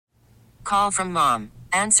call from mom.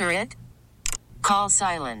 Answer it. Call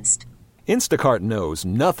silenced. Instacart knows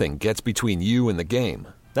nothing gets between you and the game.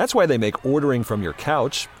 That's why they make ordering from your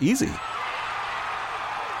couch easy.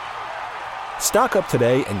 Stock up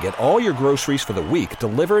today and get all your groceries for the week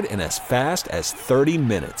delivered in as fast as 30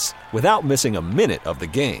 minutes without missing a minute of the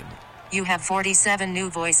game. You have 47 new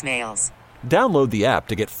voicemails. Download the app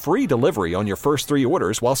to get free delivery on your first 3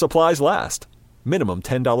 orders while supplies last. Minimum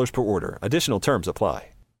 $10 per order. Additional terms apply.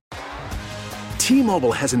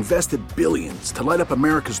 T-Mobile has invested billions to light up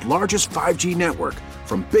America's largest 5G network,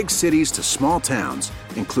 from big cities to small towns,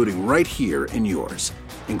 including right here in yours.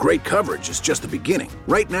 And great coverage is just the beginning.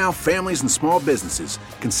 Right now, families and small businesses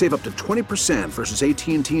can save up to 20% versus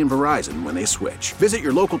AT&T and Verizon when they switch. Visit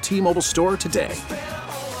your local T-Mobile store today.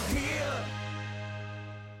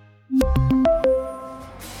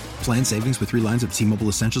 Plan savings with 3 lines of T-Mobile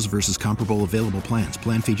Essentials versus comparable available plans.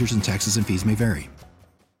 Plan features and taxes and fees may vary.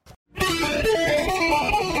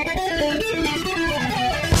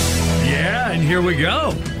 Yeah, and here we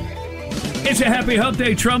go. It's a happy hump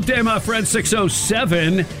day, Trump Day, my friend.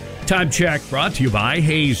 6:07. Time check brought to you by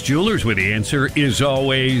Hayes Jewelers, where the answer is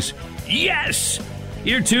always yes.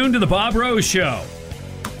 You're tuned to the Bob Rose Show.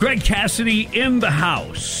 Greg Cassidy in the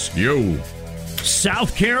house. Yo.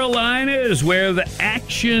 South Carolina is where the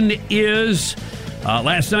action is.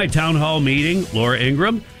 Last night, town hall meeting, Laura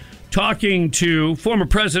Ingraham talking to former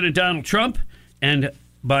President Donald Trump and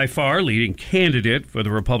by far leading candidate for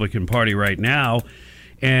the Republican Party right now.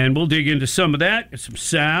 And we'll dig into some of that. Some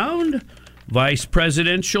sound, vice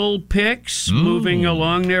presidential picks moving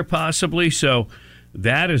along there possibly. So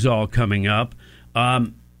that is all coming up.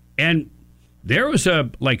 And there was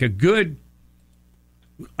a good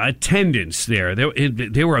attendance there.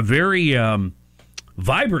 They were a very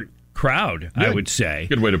vibrant crowd, I would say.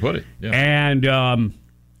 Good way to put it. Yeah. And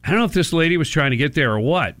I don't know if this lady was trying to get there or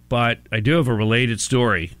what, but I do have a related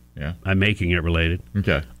story. Yeah. I'm making it related.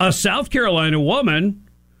 Okay. A South Carolina woman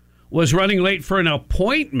was running late for an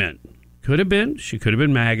appointment. She could have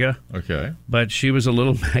been MAGA. Okay. But she was a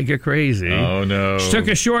little MAGA crazy. Oh, no. She took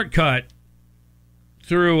a shortcut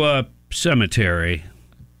through a cemetery.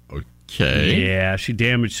 Okay. Yeah, she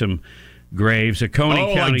damaged some graves. A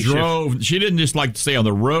Coney County drove. She didn't just stay on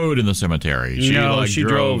the road in the cemetery. She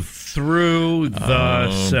drove through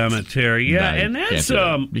the cemetery. Yeah, and that's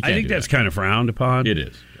I think that's kind of frowned upon. It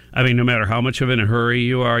is. I mean, no matter how much of in a hurry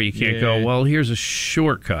you are, you can't go, well, here's a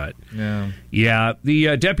shortcut. Yeah. Yeah,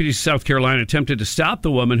 the deputies of South Carolina attempted to stop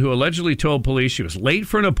the woman who allegedly told police she was late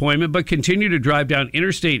for an appointment but continued to drive down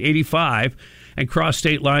Interstate 85 and cross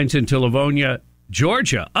state lines into Livonia,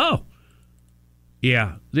 Georgia. Oh,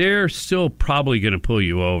 yeah, they're still probably going to pull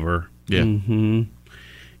you over. Yeah. Mm-hmm.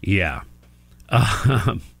 Yeah.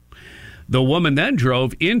 The woman then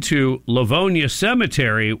drove into Livonia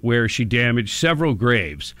Cemetery, where she damaged several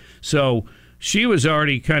graves. So she was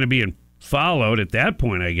already kind of being followed at that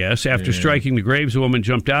point, I guess. After striking the graves, the woman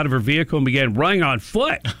jumped out of her vehicle and began running on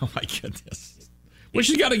foot. Oh, my goodness. Well,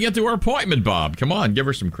 she's got to get to her appointment, Bob. Come on, give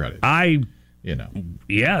her some credit.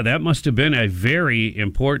 Yeah, that must have been a very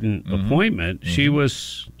important appointment. She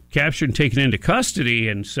was captured and taken into custody,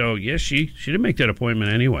 and so, yes, she didn't make that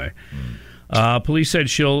appointment anyway. Police said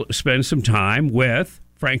she'll spend some time with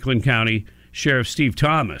Franklin County Sheriff Steve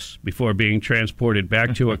Thomas before being transported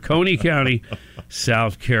back to Coney County,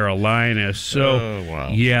 South Carolina.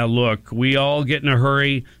 So, yeah, look, we all get in a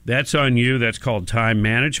hurry. That's on you. That's called time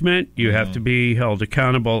management. You have to be held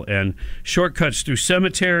accountable. And shortcuts through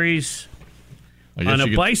cemeteries. On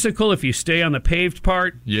a bicycle, if you stay on the paved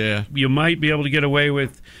part, you might be able to get away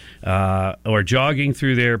with or jogging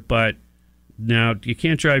through there. But now you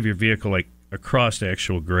can't drive your vehicle across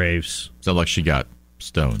actual graves. Sounds like she got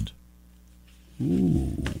stoned.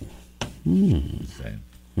 Ooh.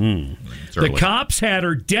 The cops had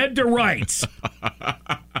her dead to rights.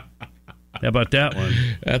 How about that one?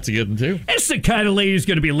 That's a good one, too. It's the kind of lady who's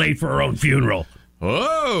going to be late for her own funeral.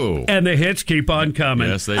 Oh. And the hits keep on coming.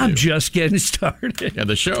 Yes, they do. I'm just getting started. Yeah,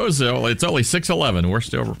 the show is, it's only 6:11. We're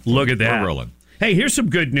still Look at that. We're rolling. Hey, here's some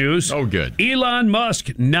good news. Oh, good. Elon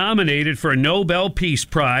Musk nominated for a Nobel Peace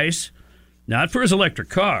Prize, not for his electric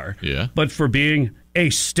car, but for being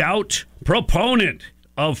a stout proponent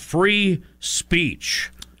of free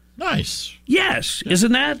speech. Nice. Yes,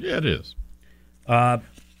 isn't that? Yeah, it is.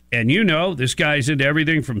 And this guy's into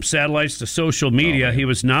everything from satellites to social media. He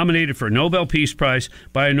was nominated for a Nobel Peace Prize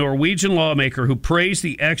by a Norwegian lawmaker who praised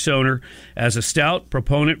the ex-owner as a stout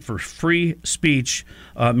proponent for free speech.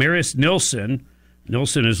 Marius Nilsson.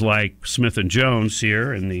 Nilsson is like Smith & Jones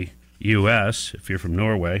here in the U.S., if you're from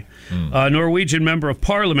Norway. A Norwegian member of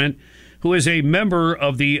parliament who is a member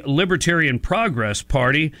of the Libertarian Progress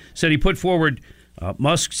Party, said he put forward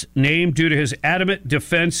Musk's name due to his adamant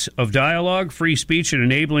defense of dialogue, free speech, and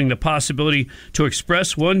enabling the possibility to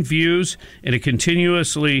express one's views in a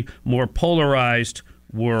continuously more polarized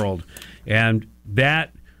world. And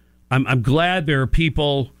that, I'm glad there are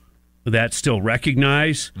people that still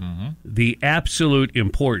recognize the absolute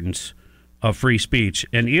importance of free speech.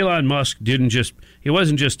 And Elon Musk he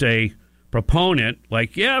wasn't just a proponent,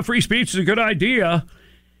 like, yeah, free speech is a good idea.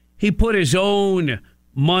 He put his own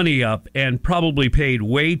money up and probably paid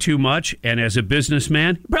way too much. And as a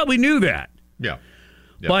businessman, he probably knew that. Yeah.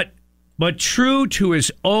 But true to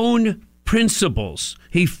his own principles,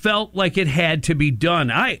 he felt like it had to be done.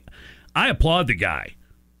 I applaud the guy.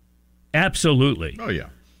 Absolutely. Oh, yeah.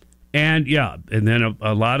 And then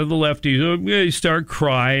a lot of the lefties, they start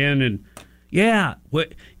crying. And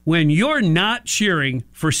when you're not cheering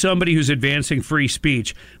for somebody who's advancing free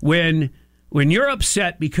speech, when you're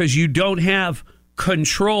upset because you don't have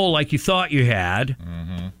control like you thought you had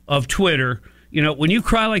of Twitter, when you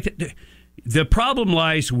cry like that, the problem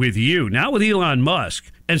lies with you, not with Elon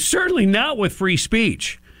Musk, and certainly not with free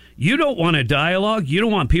speech. You don't want a dialogue. You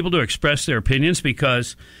don't want people to express their opinions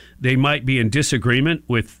because they might be in disagreement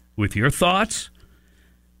with your thoughts.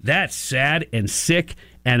 That's sad and sick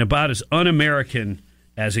and about as un-American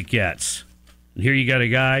as it gets. And here you got a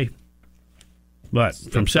guy,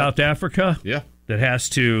 from South Africa? Yeah. That has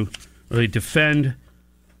to really defend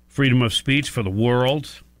freedom of speech for the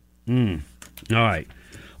world. All right.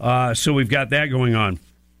 So we've got that going on.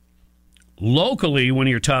 Locally, one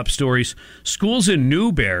of your top stories, schools in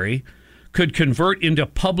Newberry could convert into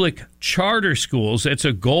public charter schools. That's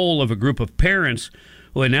a goal of a group of parents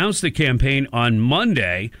who announced the campaign on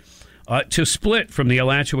Monday to split from the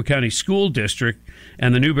Alachua County School District.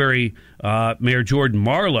 And the Newberry Mayor Jordan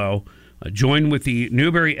Marlowe joined with the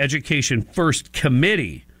Newberry Education First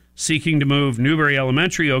Committee, seeking to move Newberry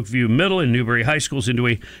Elementary, Oakview Middle, and Newberry High Schools into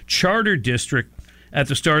a charter district at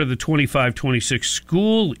the start of the 25-26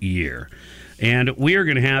 school year. And we are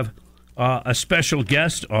going to have a special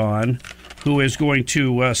guest on who is going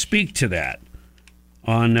to speak to that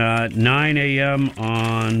on 9 a.m.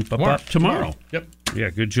 on tomorrow. Yep. Yeah,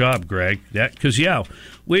 good job, Greg.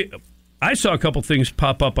 I saw a couple things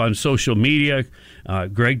pop up on social media.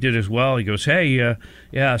 Greg did as well. He goes, hey,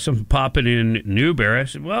 something popping in Newberry. I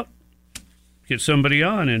said, well, get somebody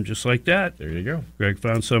on. And just like that, there you go. Greg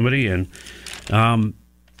found somebody. And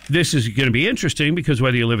this is going to be interesting because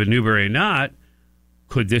whether you live in Newberry or not,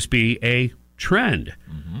 could this be a trend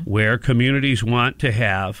where communities want to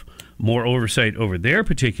have more oversight over their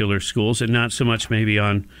particular schools and not so much maybe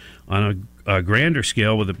on a grander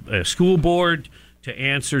scale with a school board to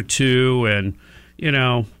answer to, and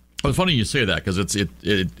Well, it's funny you say that because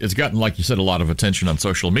it's gotten, like you said, a lot of attention on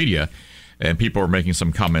social media, and people are making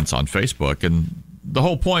some comments on Facebook, and the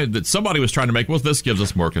whole point that somebody was trying to make was this gives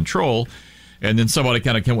us more control, and then somebody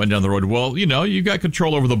kind of went down the road. Well, you got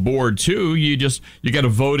control over the board too. You got to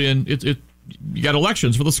vote in. You got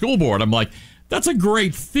elections for the school board. I'm like, that's a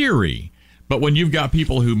great theory, but when you've got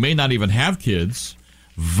people who may not even have kids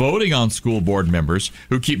voting on school board members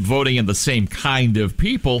who keep voting in the same kind of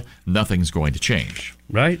people, nothing's going to change.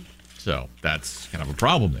 Right. So that's kind of a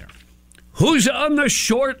problem there. Who's on the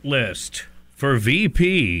short list for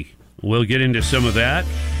VP? We'll get into some of that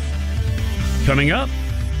coming up.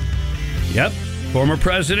 Yep. Former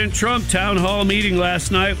President Trump town hall meeting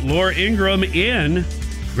last night. Laura Ingraham in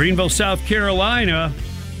Greenville, South Carolina,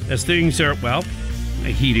 as things are,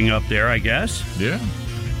 heating up there, I guess. Yeah.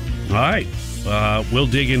 All right. We'll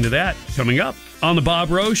dig into that coming up on the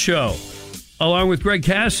Bob Rose Show, along with Greg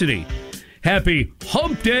Cassidy. Happy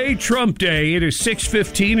Hump Day, Trump Day. It is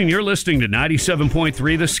 6:15, and you're listening to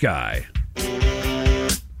 97.3 The Sky.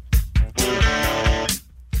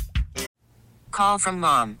 Call from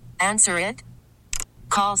mom. Answer it.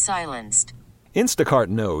 Call silenced. Instacart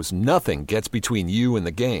knows nothing gets between you and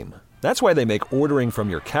the game. That's why they make ordering from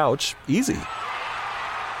your couch easy.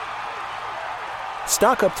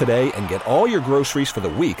 Stock up today and get all your groceries for the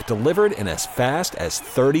week delivered in as fast as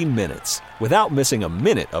 30 minutes without missing a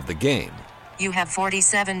minute of the game. You have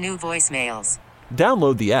 47 new voicemails.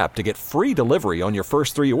 Download the app to get free delivery on your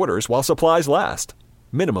first 3 orders while supplies last.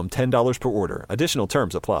 Minimum $10 per order. Additional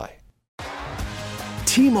terms apply.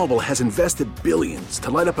 T-Mobile has invested billions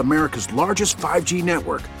to light up America's largest 5G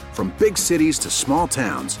network, from big cities to small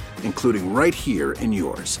towns, including right here in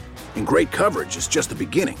yours. And great coverage is just the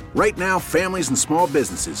beginning. Right now, families and small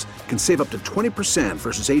businesses can save up to 20%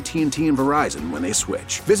 versus AT&T and Verizon when they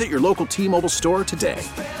switch. Visit your local T-Mobile store today.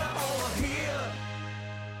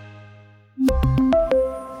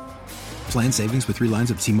 Plan savings with 3 lines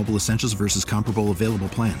of T-Mobile Essentials versus comparable available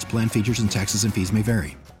plans. Plan features and taxes and fees may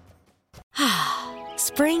vary.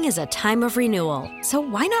 Spring is a time of renewal, so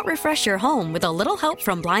why not refresh your home with a little help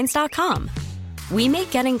from Blinds.com? We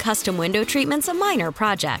make getting custom window treatments a minor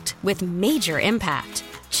project with major impact.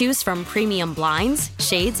 Choose from premium blinds,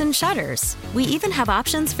 shades, and shutters. We even have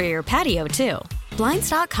options for your patio, too.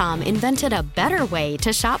 Blinds.com invented a better way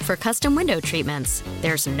to shop for custom window treatments.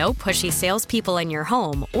 There's no pushy salespeople in your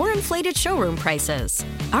home or inflated showroom prices.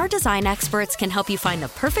 Our design experts can help you find the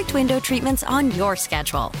perfect window treatments on your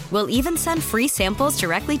schedule. We'll even send free samples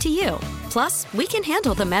directly to you. Plus, we can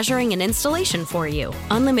handle the measuring and installation for you.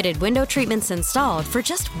 Unlimited window treatments installed for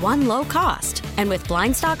just one low cost. And with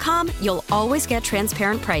Blinds.com, you'll always get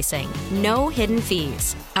transparent pricing. No hidden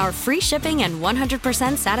fees. Our free shipping and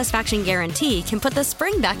 100% satisfaction guarantee can put the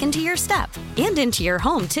spring back into your step and into your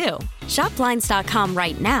home, too. Shop Blinds.com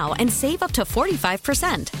right now and save up to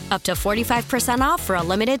 45%. Up to 45% off for a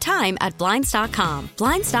limited time at Blinds.com.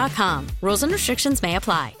 Blinds.com. Rules and restrictions may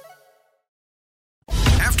apply.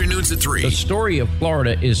 Afternoons at 3. The story of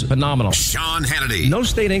Florida is phenomenal. Sean Hannity. No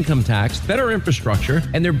state income tax, better infrastructure,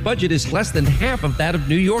 and their budget is less than half of that of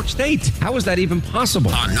New York State. How is that even possible?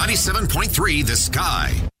 On 97.3 The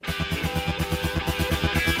Sky.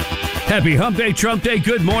 Happy Hump Day, Trump Day.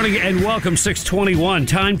 Good morning and welcome. 621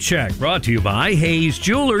 Time Check brought to you by Hayes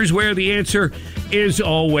Jewelers, where the answer is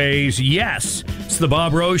always yes. It's the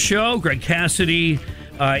Bob Rose Show. Greg Cassidy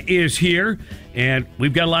is here, and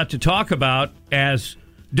we've got a lot to talk about as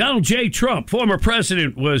Donald J. Trump, former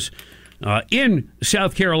president, was in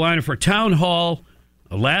South Carolina for town hall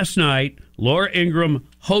last night. Laura Ingraham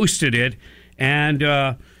hosted it, and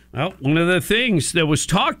one of the things that was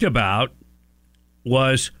talked about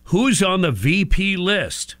was who's on the VP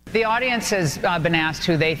list. The audience has been asked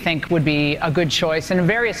who they think would be a good choice, and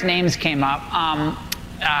various names came up.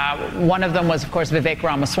 One of them was, of course, Vivek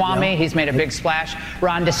Ramaswamy. Yeah. He's made a big splash.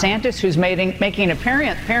 Ron DeSantis, who's making an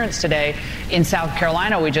appearance today in South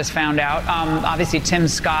Carolina, we just found out. Obviously, Tim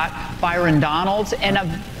Scott, Byron Donalds, and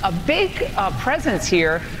a big presence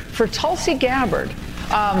here for Tulsi Gabbard.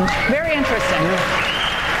 Very interesting.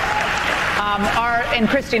 And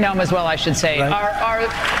Kristi Noem as well, I should say. Right.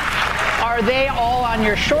 Are they all on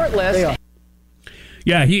your short list?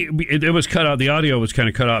 Yeah, it was cut off. The audio was kind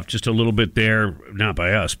of cut off just a little bit there, not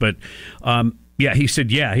by us, but he said,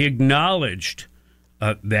 he acknowledged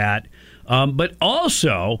that, but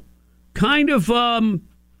also kind of,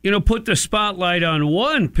 put the spotlight on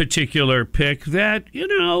one particular pick that,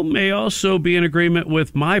 may also be in agreement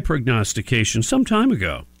with my prognostication some time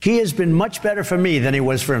ago. He has been much better for me than he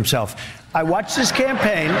was for himself. I watched his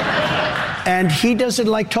campaign, and he doesn't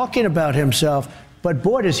like talking about himself, but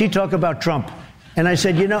boy, does he talk about Trump. And I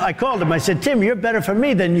said, I called him. I said, Tim, you're better for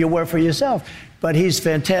me than you were for yourself. But he's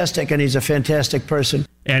fantastic, and he's a fantastic person.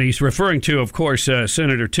 And he's referring to, of course,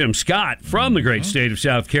 Senator Tim Scott from the great state of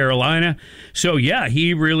South Carolina. So,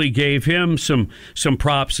 he really gave him some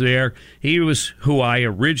props there. He was who I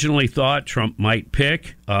originally thought Trump might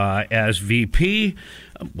pick as VP.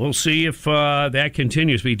 We'll see if that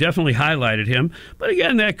continues. But he definitely highlighted him. But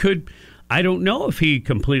again, I don't know if he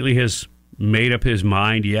completely has made up his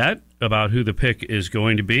mind yet about who the pick is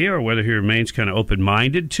going to be or whether he remains kind of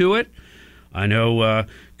open-minded to it. I know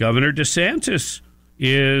Governor DeSantis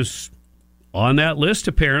is on that list,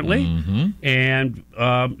 apparently. Mm-hmm. And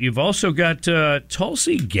you've also got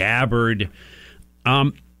Tulsi Gabbard.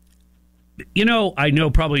 I know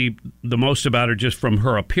probably the most about her just from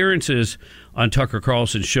her appearances on Tucker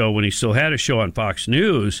Carlson's show when he still had a show on Fox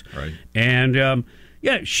News. Right. And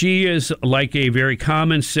she is like a very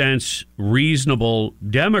common sense, reasonable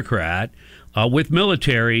Democrat with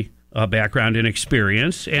military background and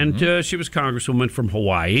experience. And she was Congresswoman from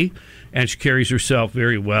Hawaii, and she carries herself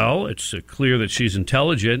very well. It's clear that she's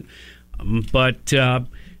intelligent. But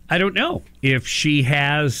I don't know if she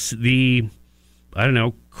has the,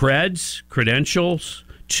 credentials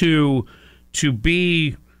to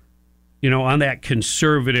be, on that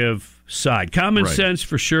conservative side. Common sense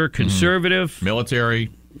for sure, conservative. Military.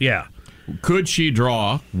 Yeah. Would she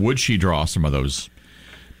draw some of those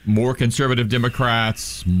more conservative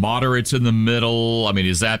Democrats, moderates in the middle? I mean,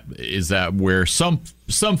 is that where some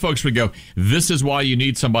folks would go, this is why you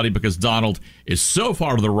need somebody, because Donald is so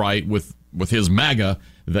far to the right with his MAGA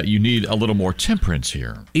that you need a little more temperance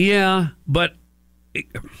here? Yeah, but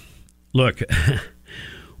look,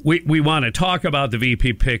 we want to talk about the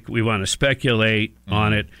VP pick. We want to speculate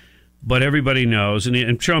on it. But everybody knows,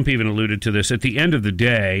 and Trump even alluded to this, at the end of the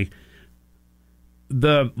day,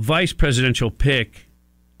 the vice presidential pick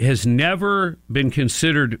has never been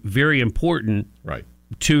considered very important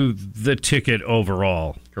to the ticket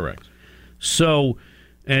overall. Correct. So,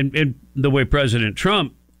 and the way President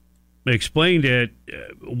Trump explained it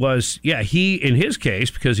was, he, in his case,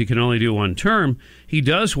 because he can only do one term, he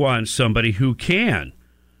does want somebody who can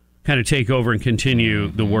kind of take over and continue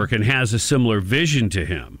the work and has a similar vision to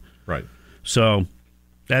him. Right. So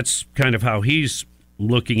that's kind of how he's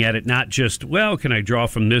looking at it, not just, can I draw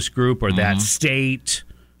from this group or that state?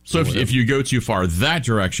 So if you go too far that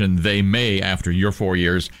direction, they may, after your 4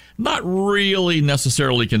 years, not really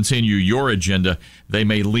necessarily continue your agenda. They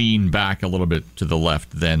may lean back a little bit to the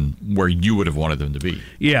left than where you would have wanted them to be.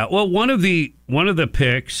 Yeah, well, one of the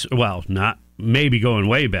picks, not maybe going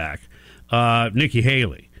way back, Nikki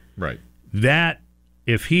Haley. Right. That,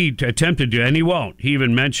 if he attempted to, and he won't, he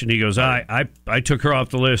even mentioned, he goes, I took her off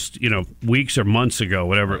the list, weeks or months ago,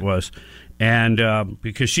 whatever it was, and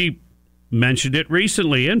because she mentioned it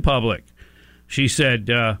recently in public. She said,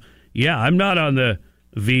 I'm not on the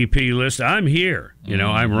VP list. I'm here.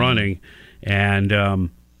 I'm running. And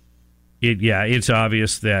it's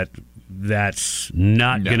obvious that that's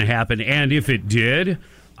not going to happen. And if it did,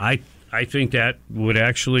 I think that would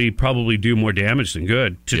actually probably do more damage than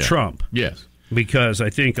good to Trump. Yes. Because I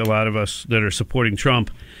think a lot of us that are supporting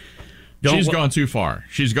Trump She's gone too far.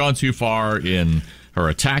 She's gone too far in her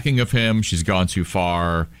attacking of him. She's gone too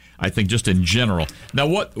far, I think, just in general. Now,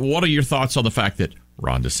 what are your thoughts on the fact that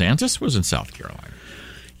Ron DeSantis was in South Carolina?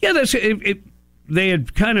 Yeah, they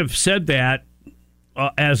had kind of said that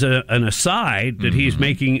as an aside, that he's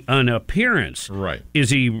making an appearance. Right.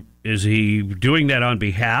 Is he doing that on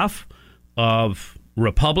behalf of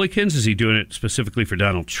Republicans? Is he doing it specifically for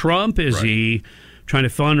Donald Trump? Is he trying to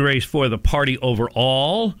fundraise for the party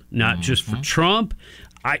overall, not just for Trump?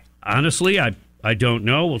 I honestly don't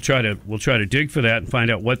know. We'll try to dig for that and find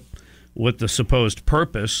out what the supposed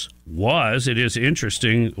purpose was. It is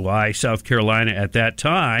interesting why South Carolina at that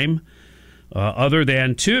time, other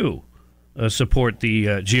than to support the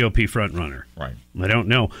GOP frontrunner. Right. I don't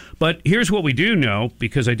know. But here's what we do know,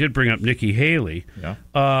 because I did bring up Nikki Haley.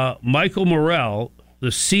 Yeah. Michael Morrell,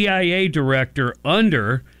 the CIA director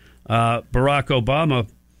under Barack Obama,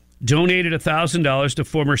 donated $1,000 to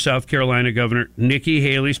former South Carolina Governor Nikki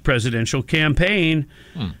Haley's presidential campaign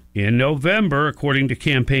in November, according to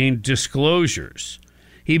campaign disclosures.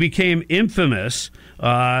 He became infamous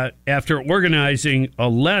after organizing a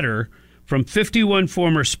letter from 51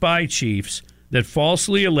 former spy chiefs that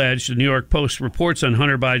falsely alleged, the New York Post reports on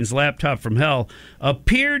Hunter Biden's laptop from hell,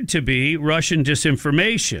 appeared to be Russian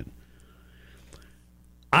disinformation.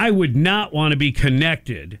 I would not want to be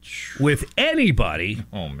connected with anybody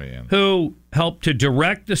who helped to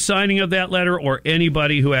direct the signing of that letter or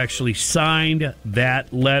anybody who actually signed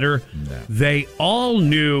that letter. No. They all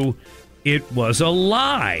knew it was a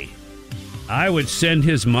lie. I would send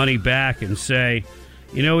his money back and say,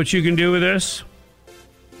 you know what you can do with this?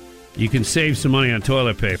 You can save some money on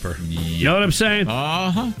toilet paper. Yep. You know what I'm saying?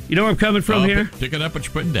 Uh-huh. You know where I'm coming from here? Picking up what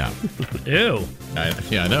you're putting down. Ew. I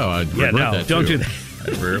know. Don't do that. I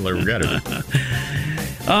rarely regret it.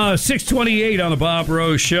 628 on the Bob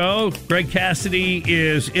Rose Show. Greg Cassidy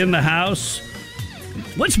is in the house.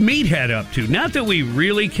 What's Meathead up to? Not that we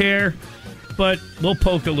really care, but we'll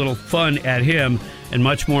poke a little fun at him, and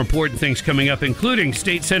much more important things coming up, including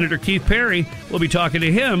State Senator Keith Perry. We'll be talking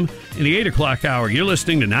to him in the 8 o'clock hour. You're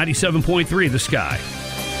listening to 97.3 The Sky.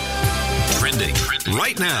 Trending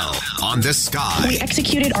right now on The Sky. We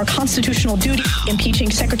executed our constitutional duty, impeaching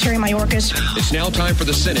Secretary Mayorkas. It's now time for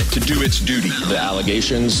the Senate to do its duty. The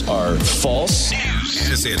allegations are false.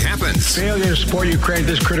 As it happens. Failure to support Ukraine at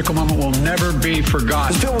this critical moment will never be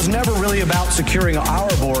forgotten. This bill was never really about securing our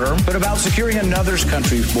border, but about securing another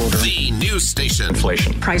country's border. The news station.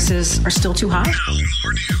 Inflation. Prices are still too high.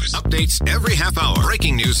 More news. Updates every half hour.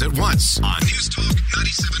 Breaking news at once on News Talk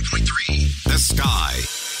 97.3. The Sky.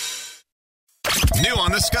 New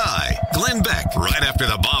on The Sky, Glenn Beck, right after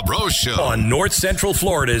the Bob Rose Show. On North Central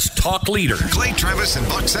Florida's talk leader. Clay Travis and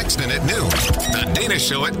Buck Sexton at noon. The Dana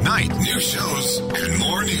Show at night. New shows and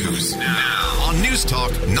more news now on News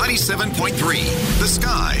Talk 97.3. The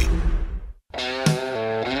Sky.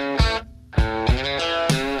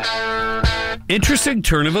 Interesting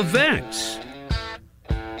turn of events.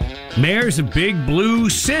 Mayors of big blue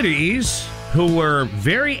cities who were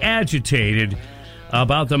very agitated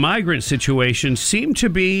about the migrant situation seem to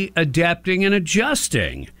be adapting and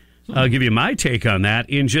adjusting. I'll give you my take on that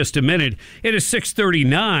in just a minute. It is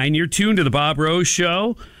 6:39. You're tuned to the Bob Rose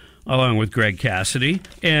Show, along with Greg Cassidy,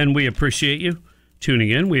 and we appreciate you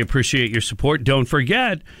tuning in. We appreciate your support. Don't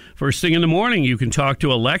forget, first thing in the morning, you can talk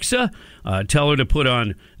to Alexa, tell her to put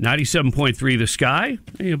on 97.3 The Sky,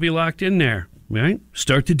 and you'll be locked in there, right?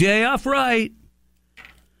 Start the day off right.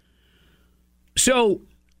 So,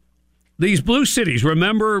 these blue cities,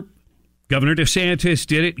 remember Governor DeSantis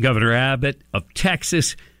did it, Governor Abbott of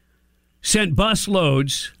Texas sent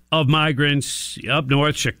busloads of migrants up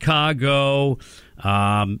north, Chicago,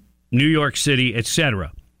 New York City,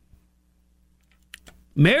 etc.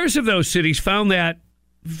 Mayors of those cities found that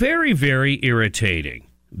very, very irritating.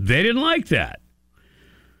 They didn't like that.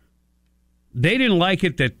 They didn't like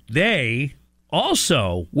it that they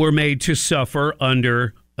also were made to suffer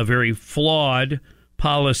under a very flawed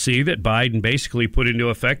policy that Biden basically put into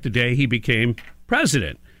effect the day he became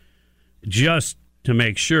president. Just to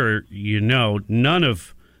make sure you know, none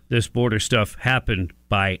of this border stuff happened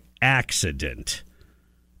by accident.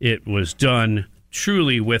 It was done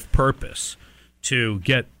truly with purpose to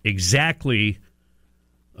get exactly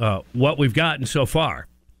what we've gotten so far,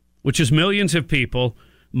 which is millions of people,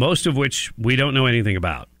 most of which we don't know anything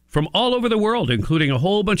about, from all over the world, including a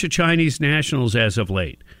whole bunch of Chinese nationals as of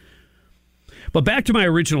late. But back to my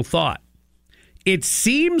original thought. It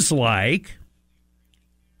seems like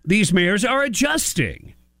these mayors are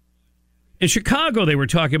adjusting. In Chicago, they were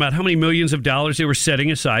talking about how many millions of dollars they were setting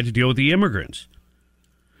aside to deal with the immigrants.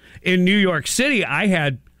 In New York City, I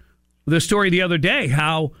had the story the other day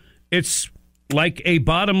how it's like a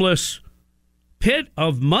bottomless pit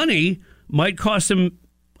of money might cost them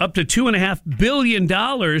up to $2.5 billion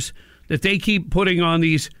that they keep putting on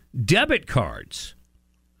these debit cards.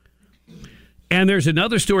 And there's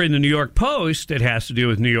another story in the New York Post that has to do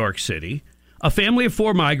with New York City. A family of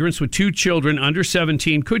 4 migrants with 2 children under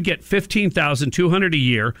 17 could get $15,200 a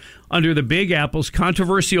year under the Big Apple's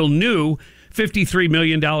controversial new $53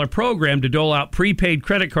 million program to dole out prepaid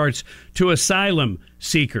credit cards to asylum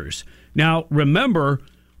seekers. Now, remember,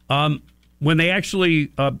 when they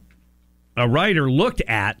actually, a writer looked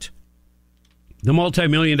at the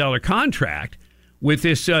multi-million-dollar contract with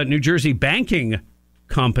this New Jersey banking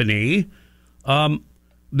company,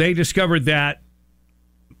 they discovered that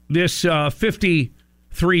this $53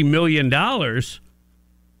 million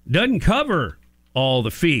doesn't cover all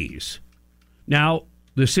the fees. Now,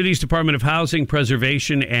 the city's Department of Housing,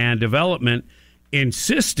 Preservation, and Development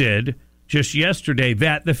insisted just yesterday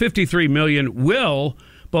that the $53 million will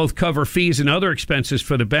both cover fees and other expenses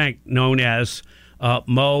for the bank known as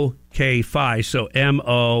MO-K-FI. So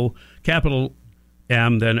M-O, capital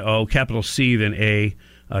M, then O, capital C, then A,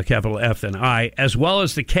 capital F, then I, as well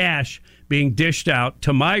as the cash being dished out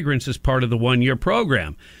to migrants as part of the one-year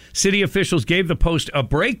program. City officials gave the Post a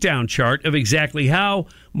breakdown chart of exactly how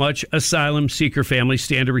much asylum seeker families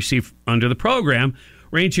stand to receive under the program,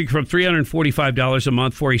 ranging from $345 a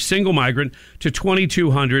month for a single migrant to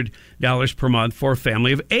 $2,200 per month for a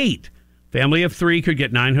family of 8. Family of 3 could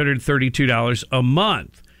get $932 a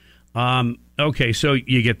month. Okay, so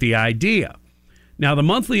you get the idea. Now, the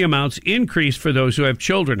monthly amounts increase for those who have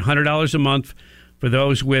children, $100 a month for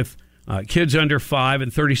those with kids under 5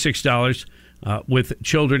 and $36 with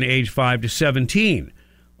children aged 5 to 17.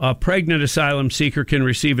 A pregnant asylum seeker can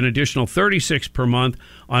receive an additional $36 per month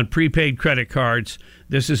on prepaid credit cards.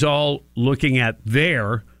 This is all looking at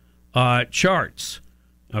their charts,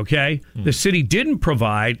 okay? The city didn't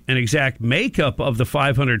provide an exact makeup of the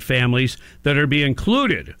 500 families that are being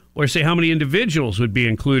included, or say how many individuals would be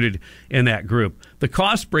included in that group. The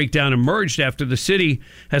cost breakdown emerged after the city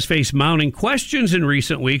has faced mounting questions in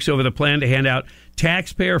recent weeks over the plan to hand out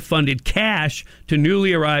taxpayer-funded cash to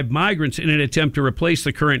newly arrived migrants in an attempt to replace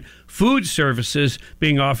the current food services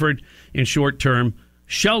being offered in short-term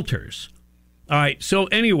shelters. All right, so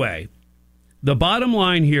anyway, the bottom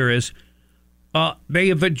line here is they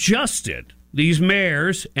have adjusted, these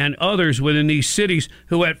mayors and others within these cities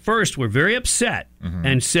who at first were very upset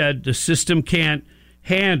and said the system can't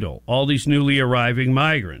handle all these newly arriving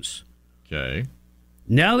migrants. Okay.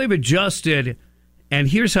 Now they've adjusted, and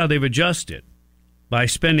here's how they've adjusted. By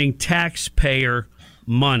spending taxpayer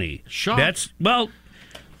money. Shock. That's, well,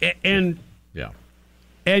 and yeah.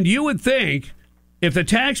 And you would think if the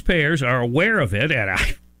taxpayers are aware of it, and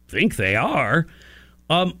I think they are,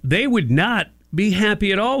 they would not be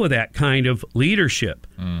happy at all with that kind of leadership.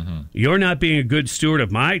 You're not being a good steward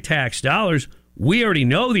of my tax dollars. We already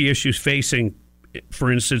know the issues facing,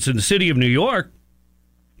 for instance, in the city of New York.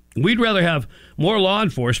 We'd rather have more law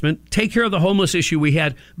enforcement take care of the homeless issue we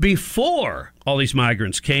had before all these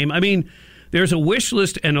migrants came. I mean, there's a wish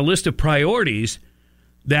list and a list of priorities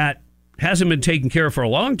that hasn't been taken care of for a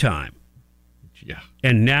long time. Yeah.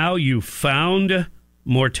 And now you found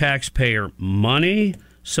more taxpayer money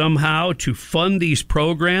somehow to fund these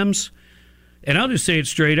programs. And I'll just say it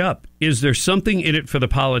straight up. Is there something in it for the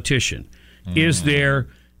politician? Is there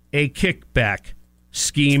a kickback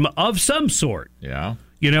scheme of some sort? Yeah.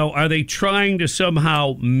 You know, are they trying to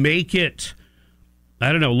somehow make it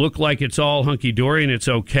I don't know, look like it's all hunky-dory and it's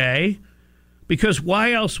okay. Because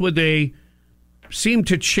why else would they seem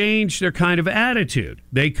to change their kind of attitude?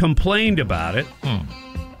 They complained about it.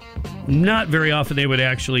 Not very often they would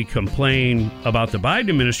actually complain about the Biden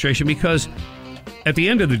administration because at the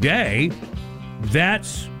end of the day,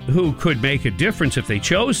 that's who could make a difference if they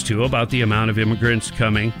chose to about the amount of immigrants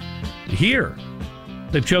coming here.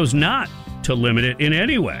 They chose not to limit it in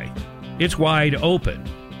any way. It's wide open.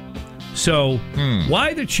 So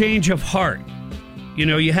why the change of heart? You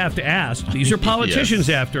know, you have to ask. These are politicians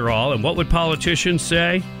after all. And what would politicians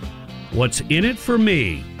say? What's in it for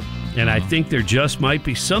me? And I think there just might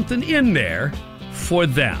be something in there for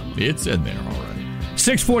them. It's in there already.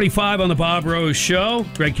 6:45 on the Bob Rose Show.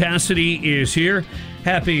 Greg Cassidy is here.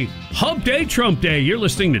 Happy Hump Day, Trump Day. You're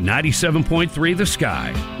listening to 97.3 The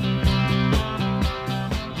Sky.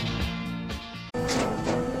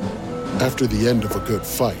 After the end of a good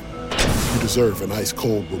fight, you deserve an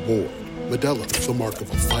ice-cold reward. Modelo, the mark of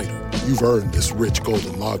a fighter. You've earned this rich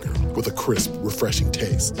golden lager with a crisp, refreshing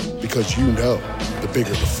taste. Because you know, the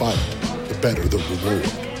bigger the fight, the better the reward.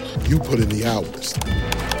 You put in the hours,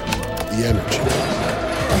 the energy,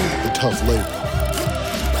 the tough labor.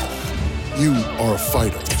 You are a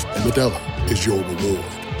fighter, and Modelo is your reward.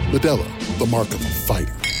 Modelo, the mark of a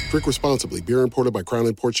fighter. Drink responsibly. Beer imported by Crown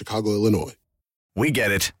Imports, Chicago, Illinois. We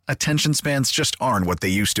get it. Attention spans just aren't what they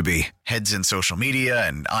used to be. Heads in social media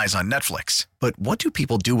and eyes on Netflix. But what do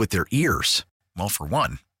people do with their ears? Well, for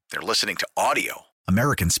one, they're listening to audio.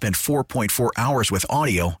 Americans spend 4.4 hours with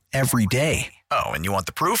audio every day. Oh, and you want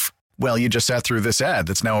the proof? Well, you just sat through this ad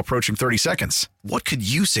that's now approaching 30 seconds. What could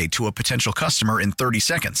you say to a potential customer in 30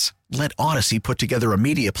 seconds? Let Odyssey put together a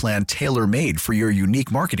media plan tailor-made for your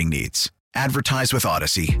unique marketing needs. Advertise with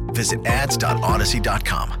Odyssey. Visit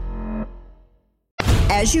ads.odyssey.com.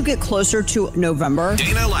 As you get closer to November,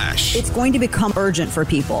 Dana Lash. It's going to become urgent for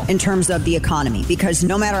people in terms of the economy, because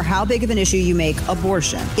no matter how big of an issue you make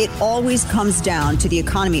abortion, it always comes down to the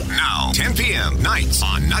economy. Now, 10 p.m. nights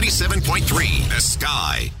on 97.3 The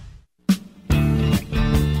Sky.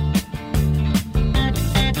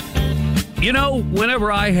 You know,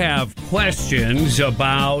 whenever I have questions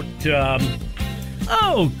about,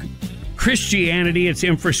 Christianity, its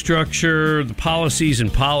infrastructure, the policies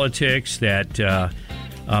and politics that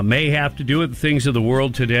may have to do with the things of the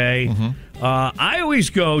world today, I always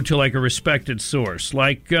go to like a respected source,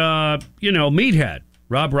 like, Meathead,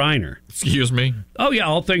 Rob Reiner. Excuse me? Oh, yeah,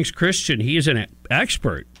 all things Christian. He is an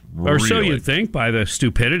expert. Or so you think by the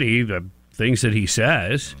stupidity, the things that he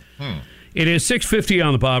says. It is 6:50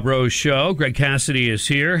 on the Bob Rose Show. Greg Cassidy is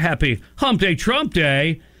here. Happy Hump Day, Trump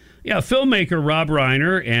Day. Yeah, filmmaker Rob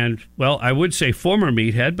Reiner, and, well, I would say former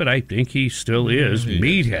Meathead, but I think he still is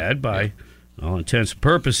Meathead by all intents and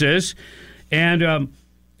purposes. And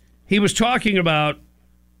he was talking about,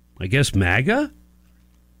 I guess, MAGA?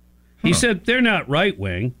 He said they're not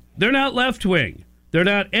right-wing, they're not left-wing, they're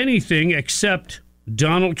not anything except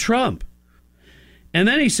Donald Trump. And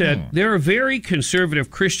then he said there are very conservative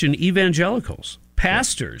Christian evangelicals,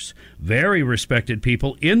 pastors, very respected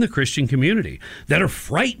people in the Christian community that are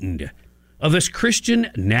frightened of this Christian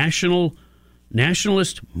nationalist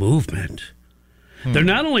movement. They're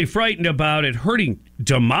not only frightened about it hurting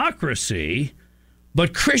democracy,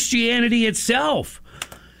 but Christianity itself.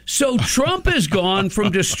 So Trump has gone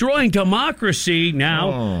from destroying democracy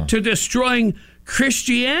now to destroying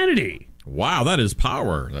Christianity. Wow, that is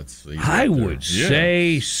power. I would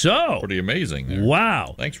say so. Pretty amazing there.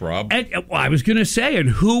 Wow. Thanks, Rob. And, I was going to say, and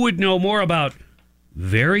who would know more about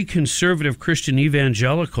very conservative Christian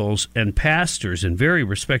evangelicals and pastors and very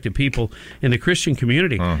respected people in the Christian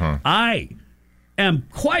community? I am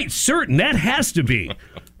quite certain that has to be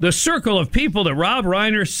the circle of people that Rob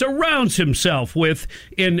Reiner surrounds himself with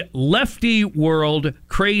in lefty world,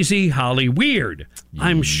 crazy Holly weird,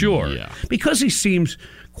 I'm sure. Yeah. Because he seems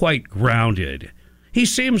quite grounded. He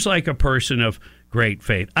seems like a person of great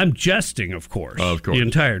faith. I'm jesting, of course. The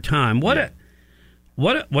entire time. What a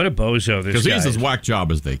bozo this guy. Because he's as whack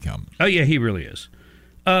job as they come. Oh, yeah, he really is.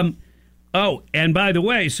 And by the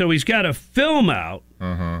way, so he's got a film out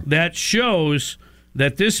that shows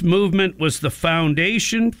that this movement was the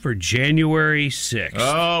foundation for January 6th.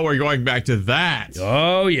 Oh, we're going back to that.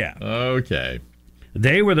 Oh, yeah. Okay.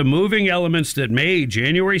 They were the moving elements that made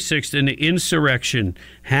January 6th and the insurrection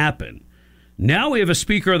happen. Now we have a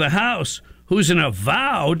Speaker of the House who's an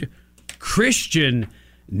avowed Christian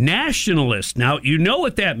nationalist. Now, you know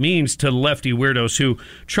what that means to lefty weirdos who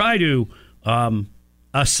try to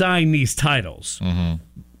assign these titles.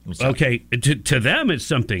 Okay, to them it's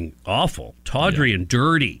something awful, tawdry and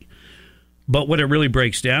dirty. But what it really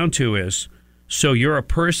breaks down to is, so you're a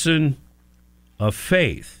person of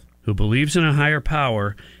faith, who believes in a higher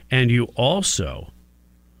power, and you also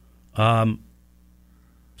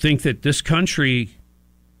think that this country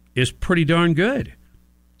is pretty darn good.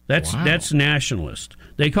 That's nationalist.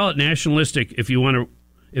 They call it nationalistic if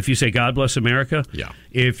you say God bless America. Yeah.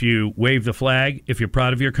 If you wave the flag, if you're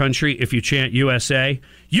proud of your country, if you chant USA,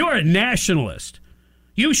 you're a nationalist.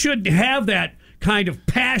 You should have that kind of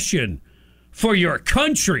passion for your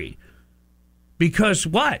country. Because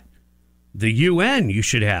what? The UN you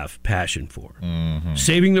should have passion for. Mm-hmm.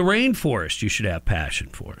 Saving the rainforest you should have passion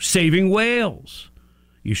for. Saving whales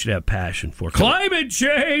you should have passion for. Climate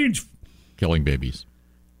change. Killing babies.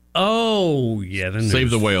 Oh, yeah. Then Save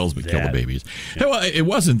the whales, but kill the babies. Yeah. Well, it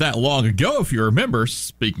wasn't that long ago, if you remember,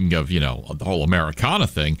 speaking of, the whole Americana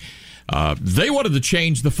thing, they wanted to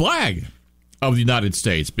change the flag of the United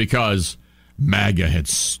States because MAGA had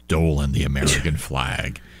stolen the American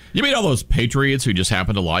flag. You mean all those patriots who just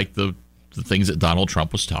happen to like the things that Donald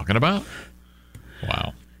Trump was talking about?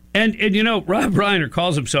 Wow. And Rob Reiner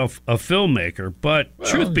calls himself a filmmaker, but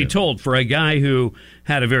truth be told, for a guy who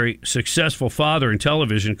had a very successful father in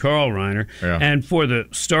television, Carl Reiner, and for the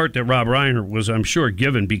start that Rob Reiner was, I'm sure,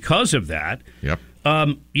 given because of that,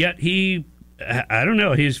 yet he, I don't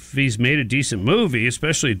know, he's made a decent movie,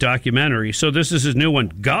 especially a documentary. So this is his new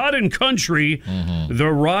one, God and Country,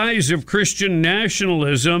 The Rise of Christian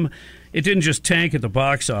Nationalism. It didn't just tank at the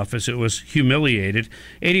box office. It was humiliated.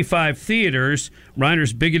 85 theaters.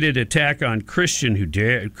 Reiner's bigoted attack on Christians who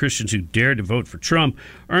dared to vote for Trump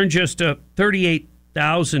earned just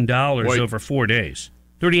 $38,000 over 4 days.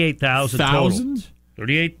 $38,000 total.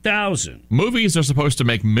 $38,000. Movies are supposed to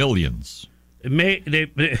make millions.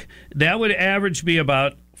 That would average be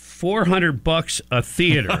about $400 a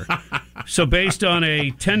theater. So based on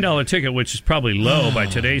a $10 ticket, which is probably low by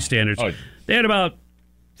today's standards, they had about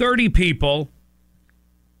 30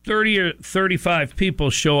 or 35 people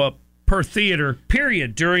show up per theater,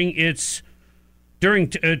 period, during its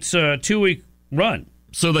 2-week run.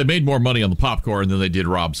 So they made more money on the popcorn than they did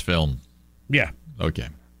Rob's film. Yeah. Okay.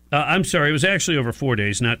 I'm sorry. It was actually over 4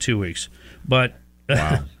 days, not 2 weeks. But,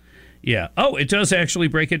 wow. Yeah. Oh, it does actually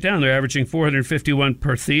break it down. They're averaging $451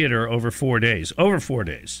 per theater over 4 days. Over 4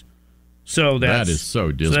 days. So that is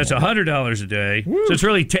so dismal. So that's $100 a day. Woo. So it's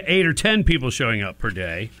really 8 or 10 people showing up per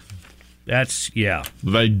day.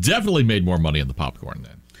 They definitely made more money on the popcorn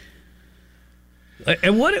then.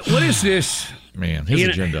 And what is this? Man, his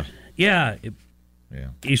agenda. Yeah.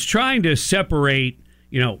 He's trying to separate,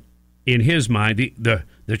 in his mind, the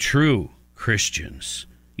true Christians.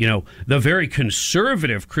 The very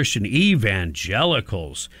conservative Christian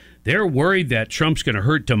evangelicals. They're worried that Trump's going to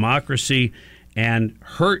hurt democracy and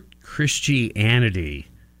hurt Christianity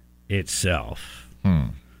itself.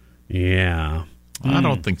 Yeah. I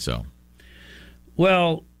don't think so.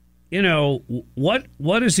 Well,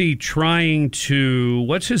 what is he trying to,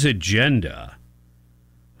 what's his agenda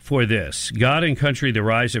for this? God and Country, The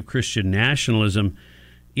Rise of Christian Nationalism.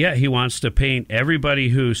 Yeah, he wants to paint everybody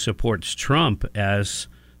who supports Trump as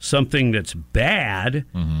something that's bad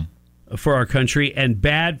for our country and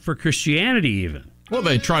bad for Christianity even. Well,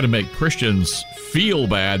 they try to make Christians feel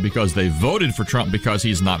bad because they voted for Trump because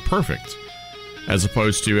he's not perfect, as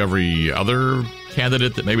opposed to every other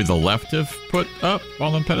candidate that maybe the left have put up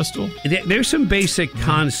on the pedestal. There's some basic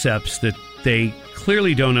concepts that they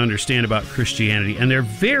clearly don't understand about Christianity, and they're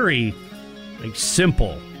very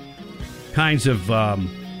simple kinds of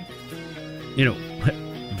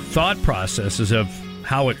thought processes of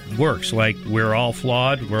how it works. Like, we're all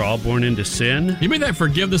flawed, we're all born into sin. You mean that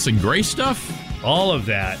forgiveness and grace stuff? All of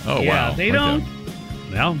that. Oh, yeah, wow. They don't.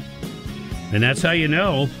 Well, and that's how you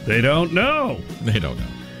know they don't know. They don't know.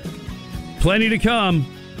 Plenty to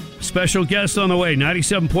come. Special guest on the way.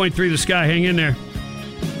 97.3 The Sky. Hang in there.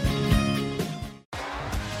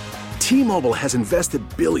 T-Mobile has invested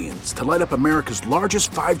billions to light up America's largest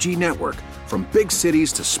 5G network, from big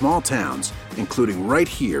cities to small towns, including right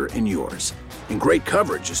here in yours. And great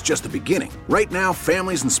coverage is just the beginning. Right now,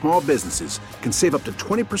 families and small businesses can save up to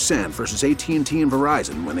 20% versus AT&T and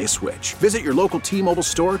Verizon when they switch. Visit your local T-Mobile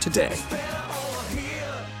store today.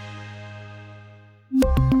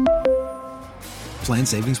 Plan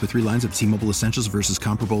savings with 3 lines of T-Mobile Essentials versus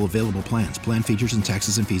comparable available plans. Plan features and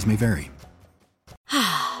taxes and fees may vary.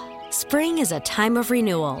 Spring is a time of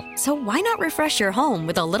renewal, so why not refresh your home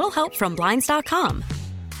with a little help from Blinds.com?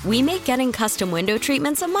 We make getting custom window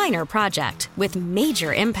treatments a minor project with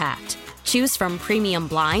major impact. Choose from premium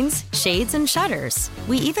blinds, shades, and shutters.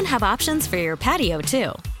 We even have options for your patio,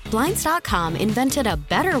 too. Blinds.com invented a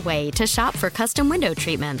better way to shop for custom window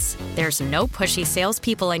treatments. There's no pushy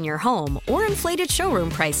salespeople in your home or inflated showroom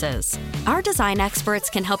prices. Our design experts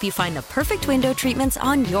can help you find the perfect window treatments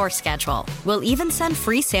on your schedule. We'll even send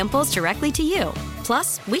free samples directly to you.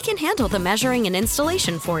 Plus, we can handle the measuring and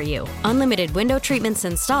installation for you. Unlimited window treatments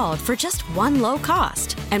installed for just one low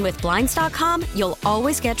cost. And with Blinds.com, you'll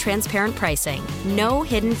always get transparent pricing. No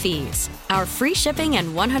hidden fees. Our free shipping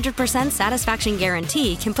and 100% satisfaction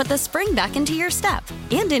guarantee can put the spring back into your step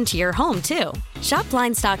and into your home, too. Shop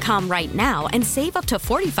Blinds.com right now and save up to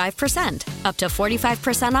 45%. Up to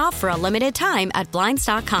 45% off for a limited time at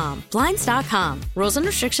Blinds.com. Blinds.com. Rules and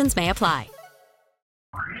restrictions may apply.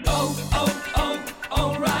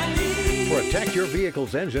 O'Reilly. Protect your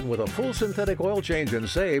vehicle's engine with a full synthetic oil change and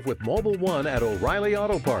save with Mobile One at O'Reilly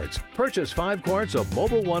Auto Parts. Purchase 5 quarts of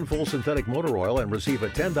Mobile One full synthetic motor oil and receive a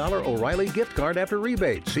 $10 O'Reilly gift card after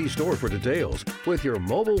rebate. See store for details. With your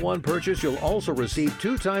Mobile One purchase, you'll also receive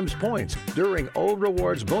 2 times points during O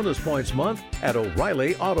Rewards Bonus Points Month at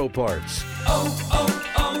O'Reilly Auto Parts.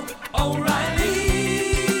 O'Reilly.